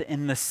city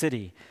within the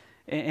city.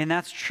 And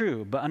that's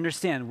true, but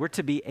understand, we're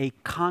to be a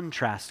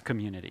contrast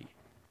community.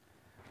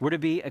 We're to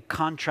be a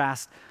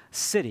contrast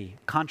city,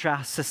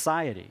 contrast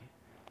society.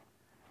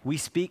 We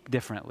speak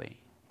differently.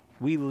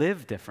 We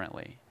live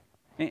differently.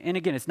 And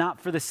again, it's not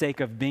for the sake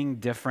of being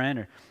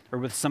different or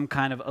with some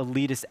kind of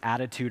elitist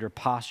attitude or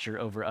posture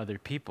over other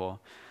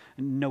people.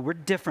 No, we're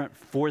different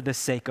for the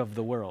sake of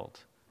the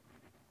world.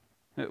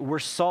 We're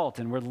salt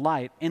and we're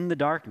light in the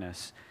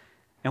darkness.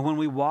 And when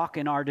we walk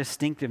in our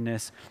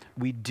distinctiveness,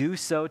 we do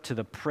so to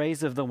the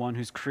praise of the one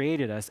who's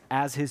created us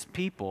as his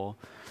people,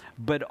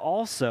 but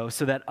also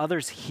so that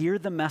others hear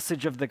the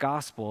message of the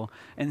gospel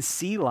and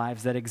see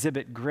lives that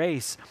exhibit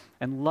grace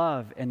and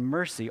love and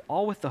mercy,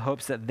 all with the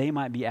hopes that they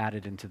might be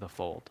added into the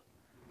fold.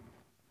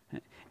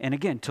 And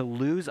again, to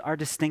lose our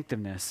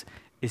distinctiveness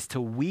is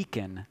to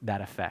weaken that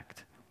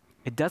effect.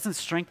 It doesn't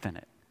strengthen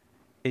it.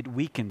 It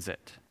weakens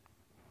it.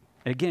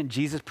 Again,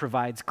 Jesus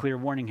provides clear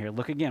warning here.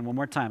 Look again one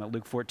more time at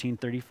Luke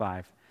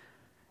 14:35.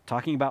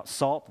 Talking about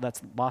salt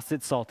that's lost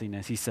its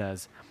saltiness, he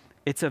says,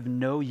 "It's of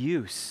no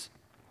use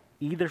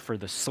either for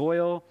the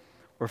soil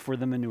or for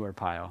the manure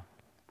pile.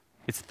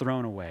 It's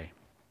thrown away."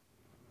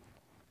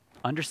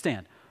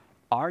 Understand,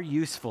 our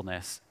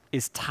usefulness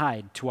is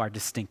tied to our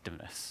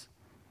distinctiveness.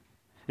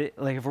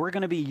 Like if we're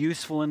going to be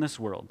useful in this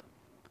world,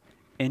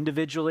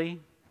 individually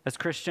as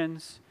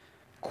Christians,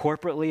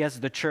 corporately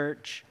as the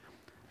church,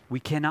 we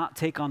cannot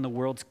take on the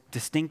world's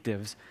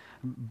distinctives,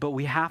 but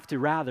we have to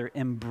rather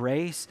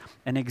embrace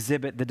and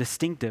exhibit the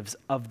distinctives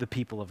of the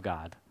people of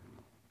God.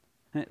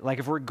 Like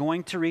if we're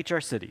going to reach our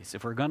cities,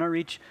 if we're going to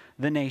reach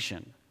the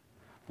nation,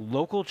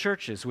 local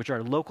churches, which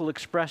are local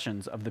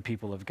expressions of the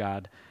people of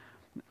God,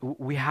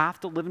 we have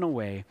to live in a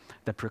way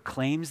that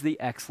proclaims the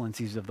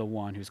excellencies of the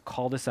one who's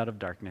called us out of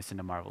darkness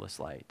into marvelous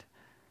light.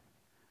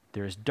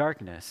 There is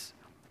darkness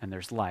and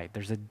there's light.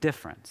 There's a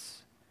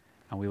difference,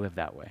 and we live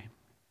that way.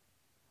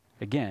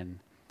 Again,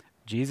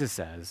 Jesus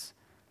says,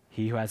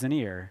 "He who has an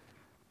ear,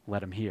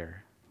 let him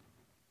hear."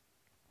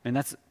 And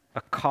that's a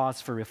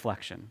cause for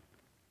reflection.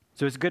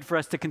 So it's good for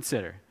us to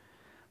consider,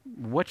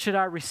 what should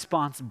our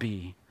response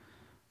be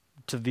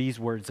to these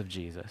words of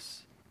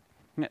Jesus?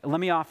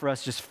 Let me offer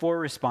us just 4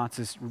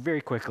 responses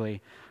very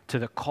quickly to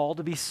the call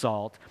to be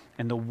salt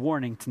and the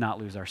warning to not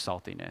lose our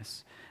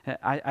saltiness.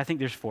 I think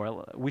there's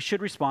 4. We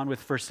should respond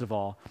with, first of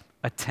all,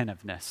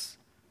 attentiveness.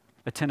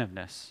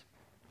 Attentiveness.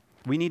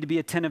 We need to be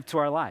attentive to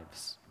our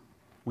lives.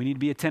 We need to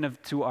be attentive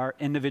to our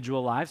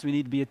individual lives. We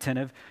need to be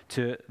attentive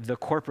to the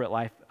corporate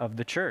life of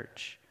the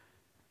church.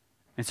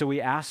 And so we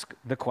ask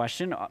the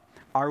question,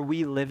 Are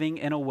we living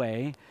in a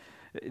way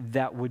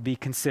that would be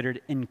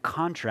considered in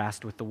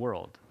contrast with the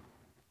world?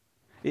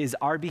 Is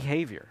our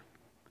behavior,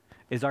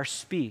 is our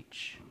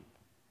speech,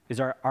 is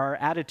our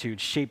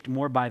attitude shaped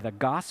more by the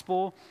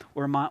gospel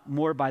or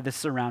more by the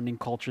surrounding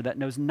culture that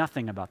knows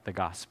nothing about the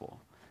gospel?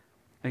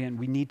 Again,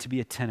 we need to be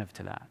attentive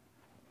to that.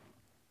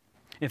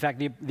 In fact,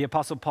 the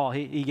Apostle Paul,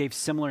 he gave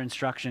similar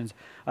instructions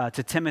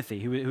to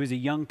Timothy, who was a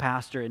young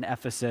pastor in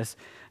Ephesus.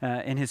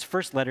 In his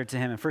first letter to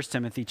him in 1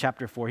 Timothy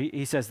chapter 4,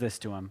 he says this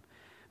to him,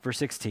 verse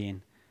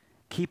 16,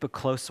 "Keep a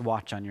close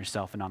watch on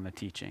yourself and on the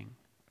teaching.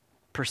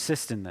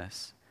 Persist in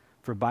this,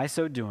 for by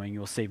so doing you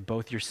will save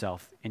both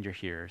yourself and your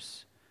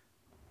hearers."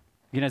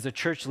 Again, as a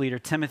church leader,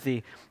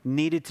 Timothy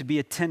needed to be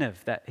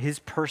attentive that his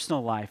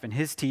personal life and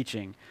his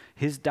teaching,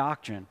 his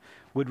doctrine,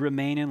 would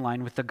remain in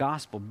line with the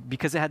gospel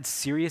because it had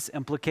serious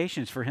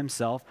implications for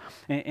himself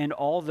and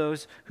all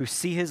those who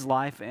see his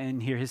life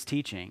and hear his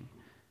teaching.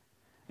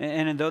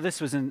 And though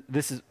this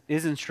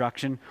is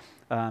instruction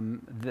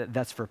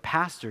that's for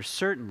pastors,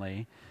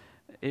 certainly,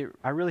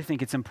 I really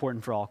think it's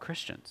important for all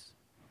Christians,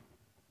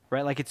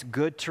 right? Like, it's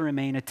good to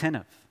remain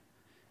attentive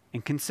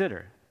and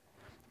consider,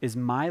 is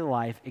my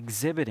life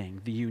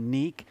exhibiting the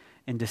unique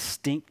and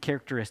distinct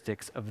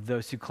characteristics of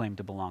those who claim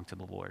to belong to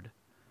the Lord?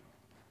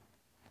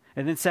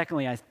 And then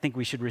secondly, I think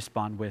we should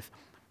respond with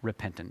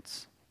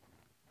repentance.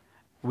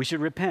 We should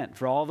repent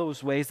for all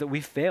those ways that we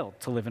failed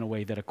to live in a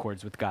way that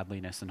accords with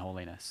godliness and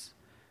holiness.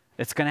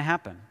 It's going to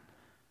happen.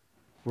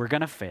 We're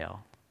going to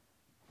fail.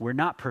 We're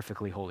not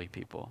perfectly holy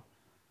people.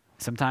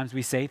 Sometimes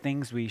we say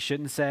things we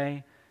shouldn't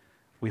say.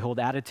 We hold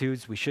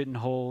attitudes we shouldn't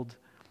hold.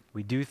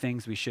 We do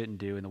things we shouldn't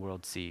do, and the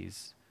world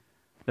sees.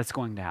 That's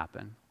going to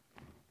happen.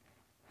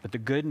 But the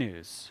good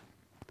news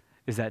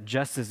is that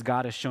just as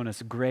God has shown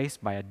us grace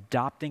by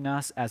adopting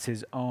us as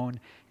his own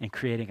and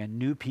creating a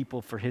new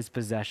people for his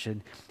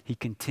possession, he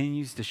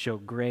continues to show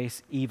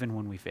grace even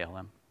when we fail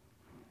him.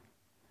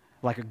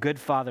 Like a good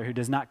father who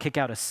does not kick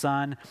out a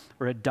son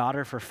or a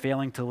daughter for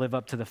failing to live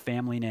up to the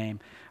family name,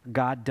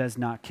 God does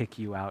not kick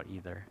you out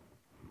either.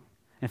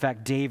 In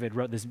fact, David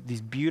wrote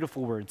these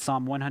beautiful words,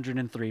 Psalm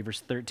 103, verse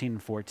 13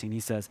 and 14.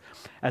 He says,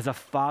 "As a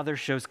father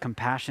shows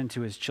compassion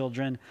to his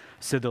children,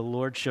 so the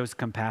Lord shows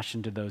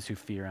compassion to those who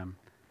fear him.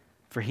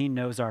 For he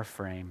knows our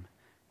frame.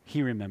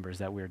 He remembers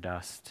that we're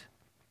dust."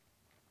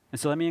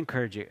 And so let me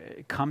encourage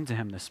you, come to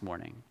him this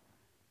morning.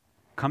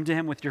 Come to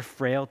him with your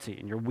frailty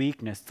and your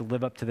weakness to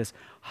live up to this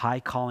high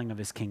calling of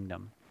his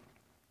kingdom.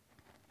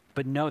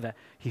 But know that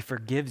he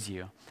forgives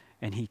you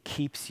and he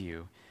keeps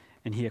you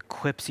and he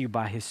equips you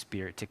by his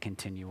Spirit to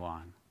continue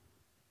on.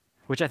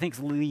 Which I think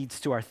leads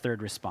to our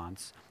third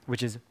response,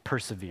 which is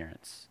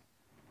perseverance.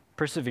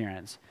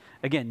 Perseverance.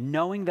 Again,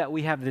 knowing that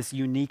we have this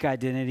unique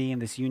identity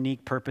and this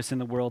unique purpose in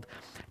the world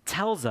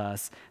tells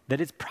us that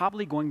it's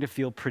probably going to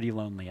feel pretty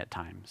lonely at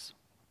times.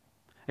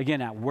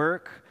 Again, at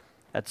work,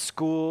 at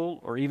school,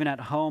 or even at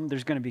home,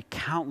 there's going to be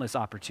countless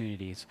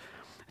opportunities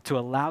to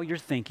allow your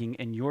thinking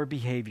and your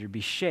behavior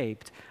be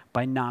shaped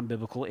by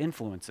non-biblical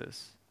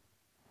influences.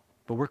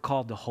 But we're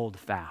called to hold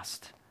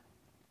fast.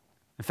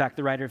 In fact,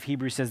 the writer of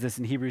Hebrews says this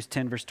in Hebrews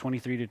 10, verse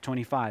 23 to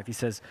 25. He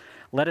says,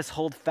 "Let us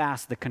hold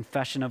fast the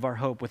confession of our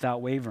hope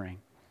without wavering,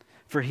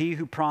 for he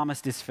who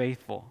promised is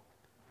faithful.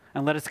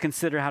 And let us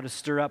consider how to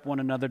stir up one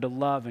another to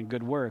love and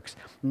good works,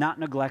 not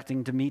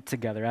neglecting to meet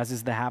together, as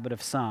is the habit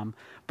of some,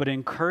 but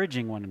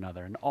encouraging one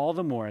another, and all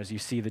the more as you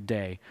see the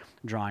day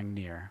drawing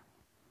near."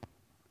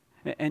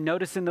 And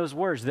notice in those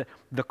words that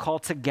the call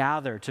to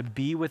gather, to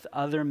be with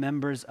other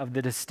members of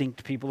the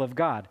distinct people of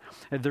God.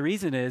 The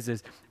reason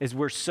is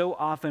we're so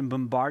often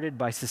bombarded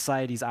by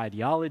society's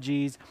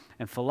ideologies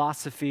and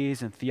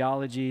philosophies and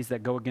theologies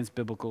that go against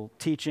biblical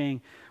teaching.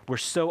 We're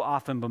so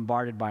often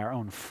bombarded by our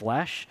own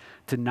flesh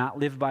to not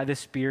live by the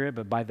Spirit,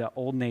 but by the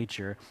old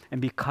nature. And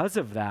because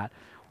of that,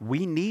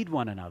 we need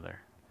one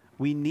another.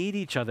 We need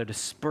each other to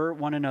spur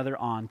one another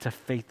on to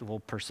faithful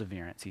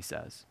perseverance, he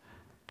says.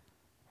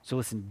 So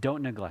listen,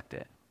 don't neglect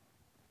it.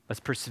 Let's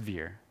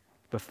persevere.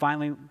 But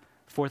finally,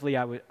 fourthly,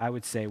 I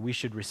would say we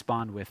should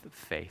respond with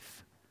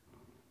faith.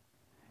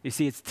 You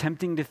see, it's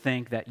tempting to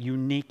think that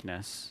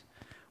uniqueness,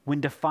 when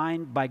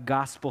defined by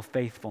gospel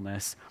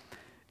faithfulness,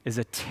 is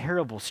a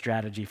terrible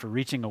strategy for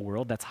reaching a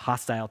world that's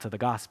hostile to the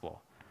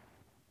gospel.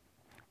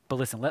 But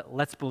listen,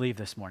 let's believe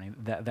this morning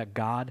that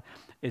God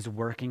is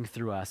working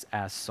through us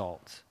as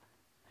salt.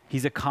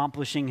 He's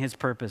accomplishing his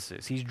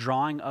purposes. He's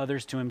drawing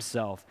others to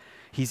himself.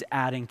 He's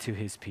adding to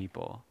his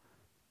people.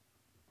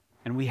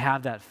 And we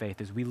have that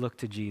faith as we look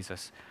to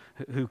Jesus,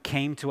 who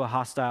came to a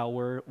hostile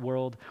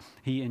world.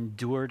 He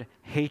endured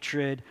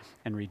hatred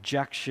and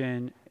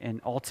rejection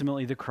and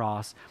ultimately the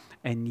cross.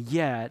 And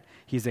yet,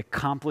 he's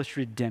accomplished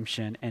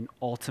redemption and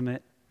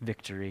ultimate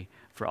victory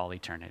for all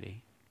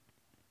eternity.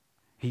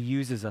 He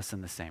uses us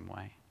in the same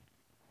way,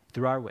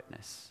 through our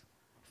witness,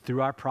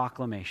 through our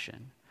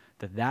proclamation,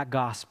 that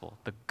gospel,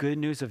 the good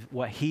news of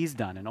what he's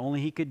done and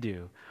only he could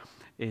do,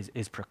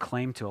 is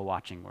proclaimed to a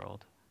watching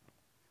world.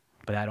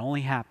 But that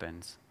only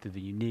happens through the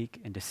unique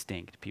and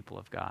distinct people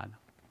of God.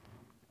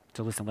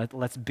 So listen,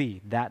 let's be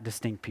that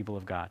distinct people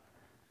of God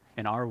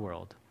in our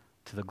world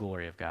to the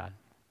glory of God.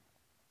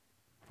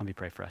 Let me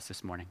pray for us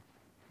this morning.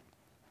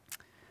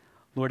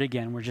 Lord,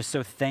 again, we're just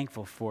so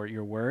thankful for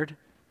your word,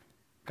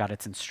 God,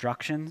 its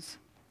instructions.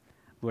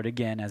 Lord,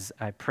 again, as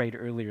I prayed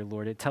earlier,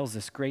 Lord, it tells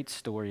this great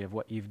story of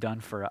what you've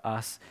done for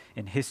us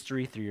in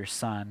history through your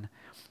Son.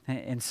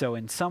 And so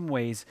in some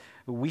ways,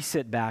 we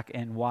sit back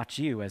and watch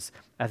you as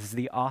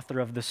the author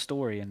of the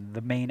story and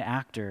the main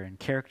actor and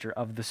character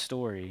of the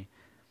story.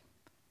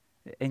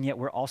 And yet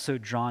we're also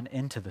drawn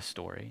into the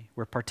story.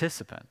 We're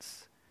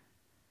participants.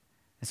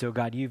 And so,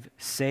 God, you've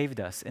saved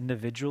us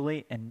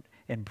individually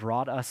and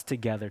brought us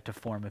together to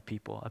form a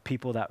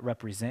people that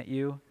represent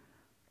you,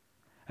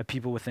 a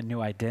people with a new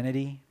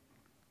identity,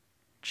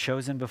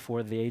 chosen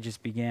before the ages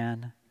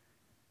began,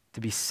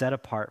 to be set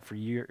apart for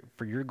your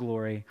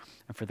glory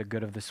and for the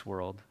good of this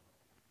world.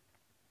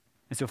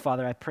 And so,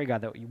 Father, I pray,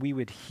 God, that we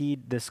would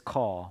heed this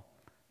call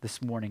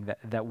this morning,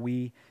 that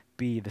we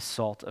be the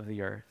salt of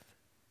the earth.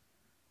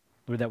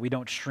 Lord, that we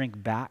don't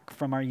shrink back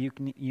from our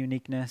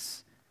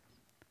uniqueness.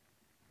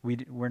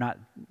 We're not,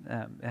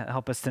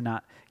 help us to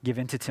not give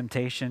into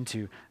temptation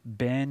to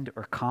bend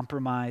or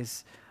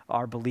compromise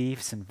our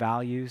beliefs and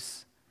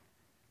values,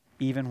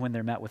 even when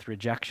they're met with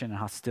rejection and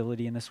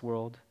hostility in this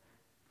world.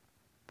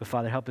 But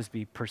Father, help us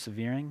be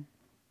persevering.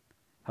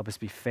 Help us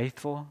be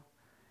faithful.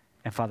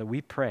 And Father,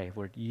 we pray,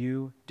 Lord,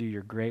 you do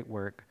your great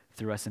work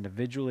through us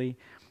individually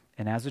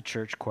and as a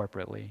church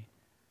corporately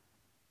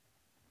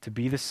to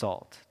be the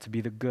salt, to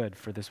be the good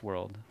for this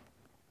world.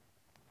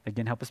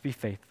 Again, help us be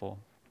faithful.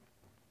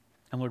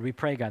 And Lord, we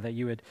pray, God, that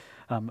you would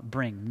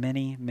bring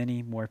many,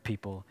 many more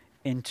people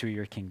into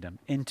your kingdom,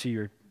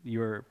 into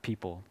your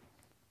people.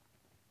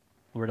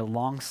 Lord,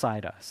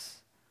 alongside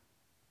us.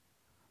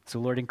 So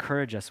Lord,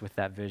 encourage us with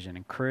that vision.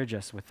 Encourage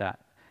us with that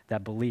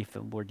belief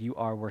that, Lord, you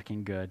are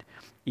working good,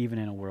 even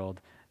in a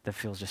world that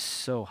feels just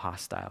so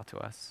hostile to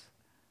us.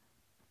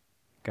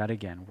 God,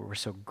 again, we're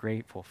so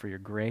grateful for your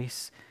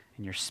grace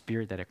and your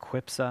Spirit that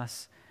equips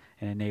us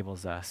and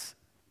enables us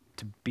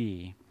to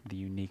be the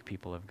unique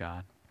people of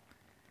God.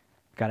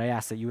 God, I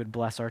ask that you would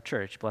bless our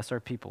church, bless our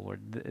people,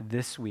 Lord,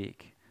 this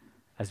week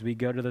as we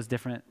go to those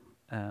different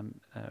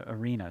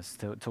arenas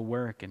to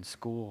work and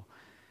school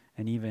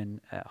and even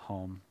at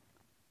home.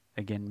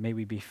 Again, may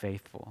we be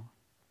faithful,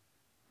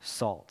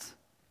 salt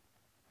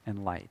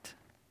and light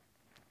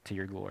to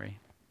your glory.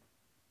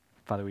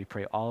 Father, we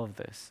pray all of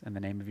this in the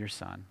name of your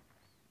Son.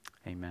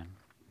 Amen.